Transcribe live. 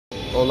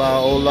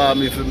Hola, hola,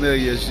 mi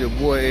familia. It's your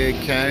boy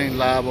Ed Kane,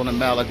 live on the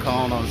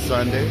Malecon on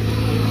Sunday.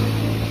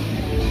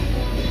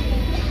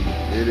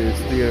 It is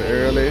still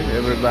early.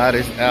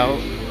 Everybody's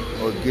out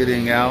or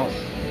getting out.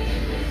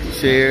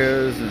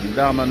 Chairs and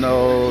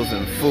dominoes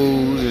and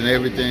food and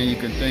everything you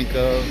can think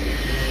of.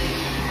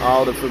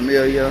 All the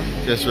familia,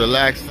 just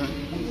relaxing,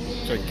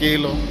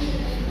 tranquilo.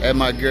 At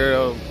my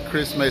girl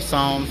Chris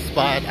Messon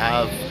spot.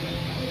 I've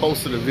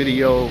posted a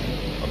video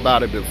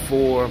about it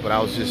before, but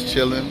I was just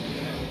chilling.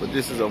 But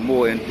this is a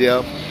more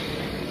in-depth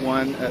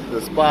one.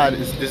 The spot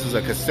is, this is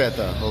a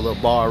Caseta, a little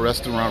bar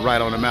restaurant right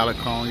on the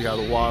Malecon. You have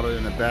the water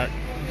in the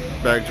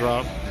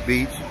backdrop,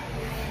 beach,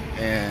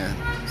 and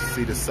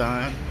see the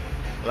sun.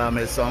 La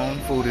Messon,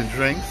 food and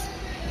drinks,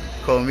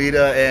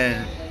 comida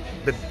and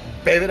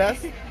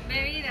bebidas.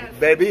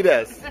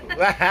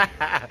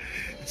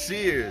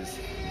 Cheers.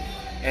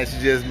 And she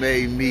just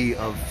made me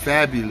a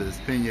fabulous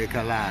pina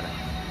colada.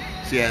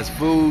 She has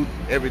food,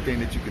 everything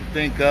that you can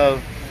think of.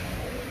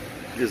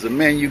 There's a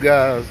menu,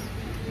 guys.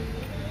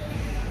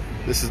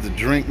 This is the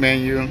drink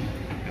menu.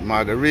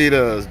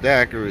 Margaritas,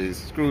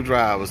 daiquiris,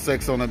 screwdrivers,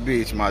 sex on the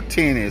beach,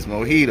 martinis,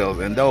 mojitos,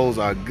 and those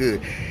are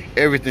good.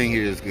 Everything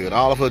here is good.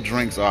 All of her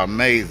drinks are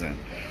amazing.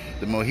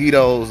 The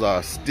mojitos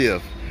are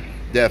stiff,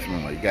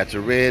 definitely. You got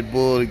your Red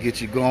Bull to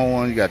get you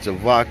going. You got your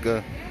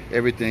vodka,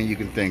 everything you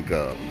can think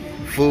of.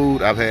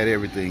 Food, I've had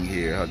everything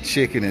here. Her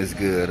chicken is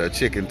good. Her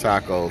chicken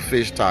tacos,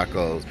 fish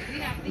tacos,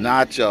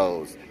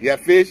 nachos. You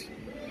have fish?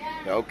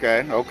 Yeah.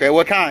 Okay, okay.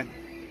 What kind?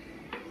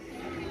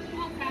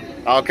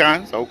 All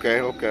kinds? Okay,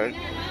 okay.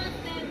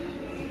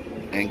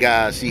 And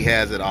guys, she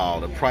has it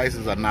all. The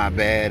prices are not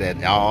bad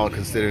at all,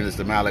 considering it's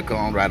the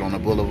Malecon right on the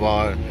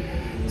boulevard.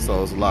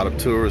 So it's a lot of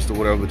tourists or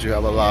whatever, but you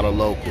have a lot of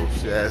locals.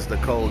 She has the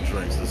cold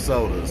drinks, the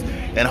sodas.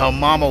 And her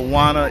Mama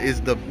Juana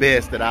is the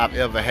best that I've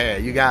ever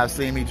had. You guys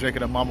seen me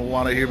drinking a Mama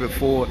Juana here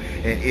before,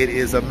 and it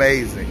is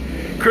amazing.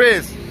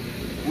 Chris,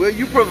 will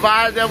you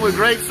provide them with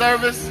great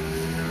service?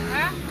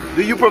 Huh?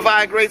 Do you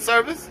provide great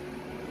service?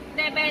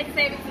 That bad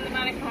service in the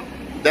Malecon.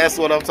 That's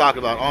what I'm talking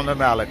about, on the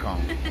Malecon.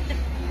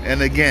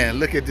 And again,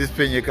 look at this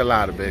pina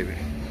colada, baby.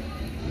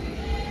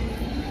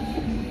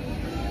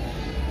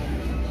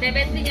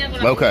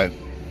 Okay.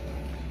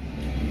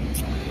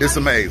 It's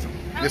amazing.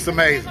 It's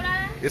amazing.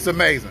 It's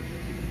amazing.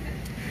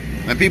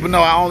 And people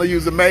know I only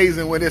use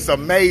amazing when it's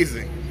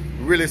amazing.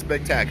 Really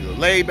spectacular.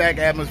 Laid back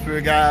atmosphere,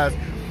 guys.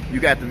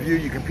 You got the view.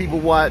 You can people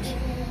watch.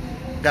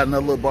 Got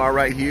another little bar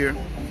right here.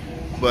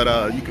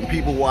 But you can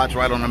people watch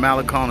right on the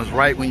Malecon. It's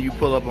right when you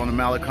pull up on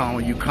the Malecon,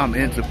 when you come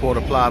into Puerto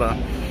Plata.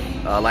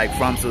 Like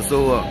from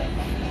Sosua,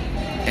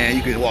 and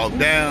you can walk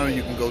down,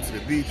 you can go to the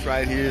beach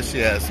right here. She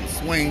has some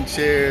swing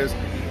chairs,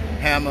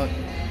 hammock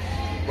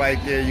right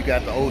there. You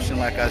got the ocean,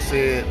 like I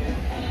said.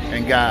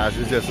 And guys,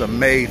 it's just an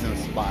amazing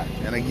spot.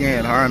 And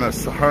again, her and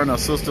her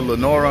sister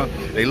Lenora,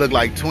 they look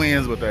like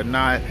twins, but they're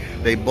not.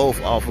 They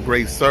both offer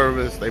great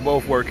service. They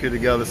both work here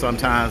together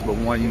sometimes, but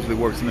one usually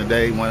works in the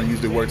day, one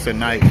usually works at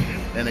night.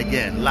 And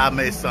again, La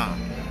Messon,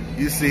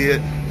 you see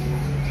it.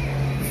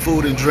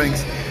 Food and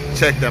drinks,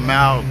 check them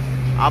out.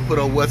 I'll put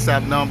her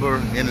WhatsApp number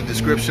in the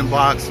description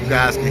box. You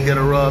guys can hit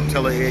her up,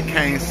 tell her Ed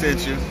Kane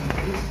sent you.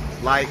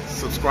 Like,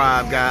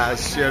 subscribe,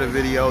 guys. Share the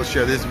video,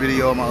 share this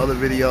video, my other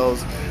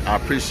videos. I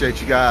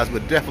appreciate you guys,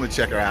 but definitely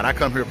check her out. I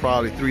come here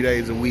probably 3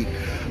 days a week,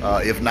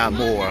 if not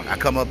more. I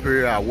come up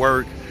here, I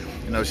work.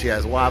 You know, she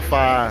has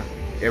Wi-Fi,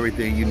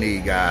 everything you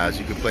need, guys.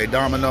 You can play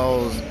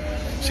dominoes.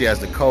 She has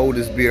the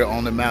coldest beer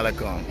on the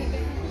Malecon.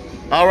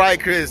 All right,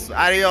 Chris,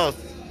 adios.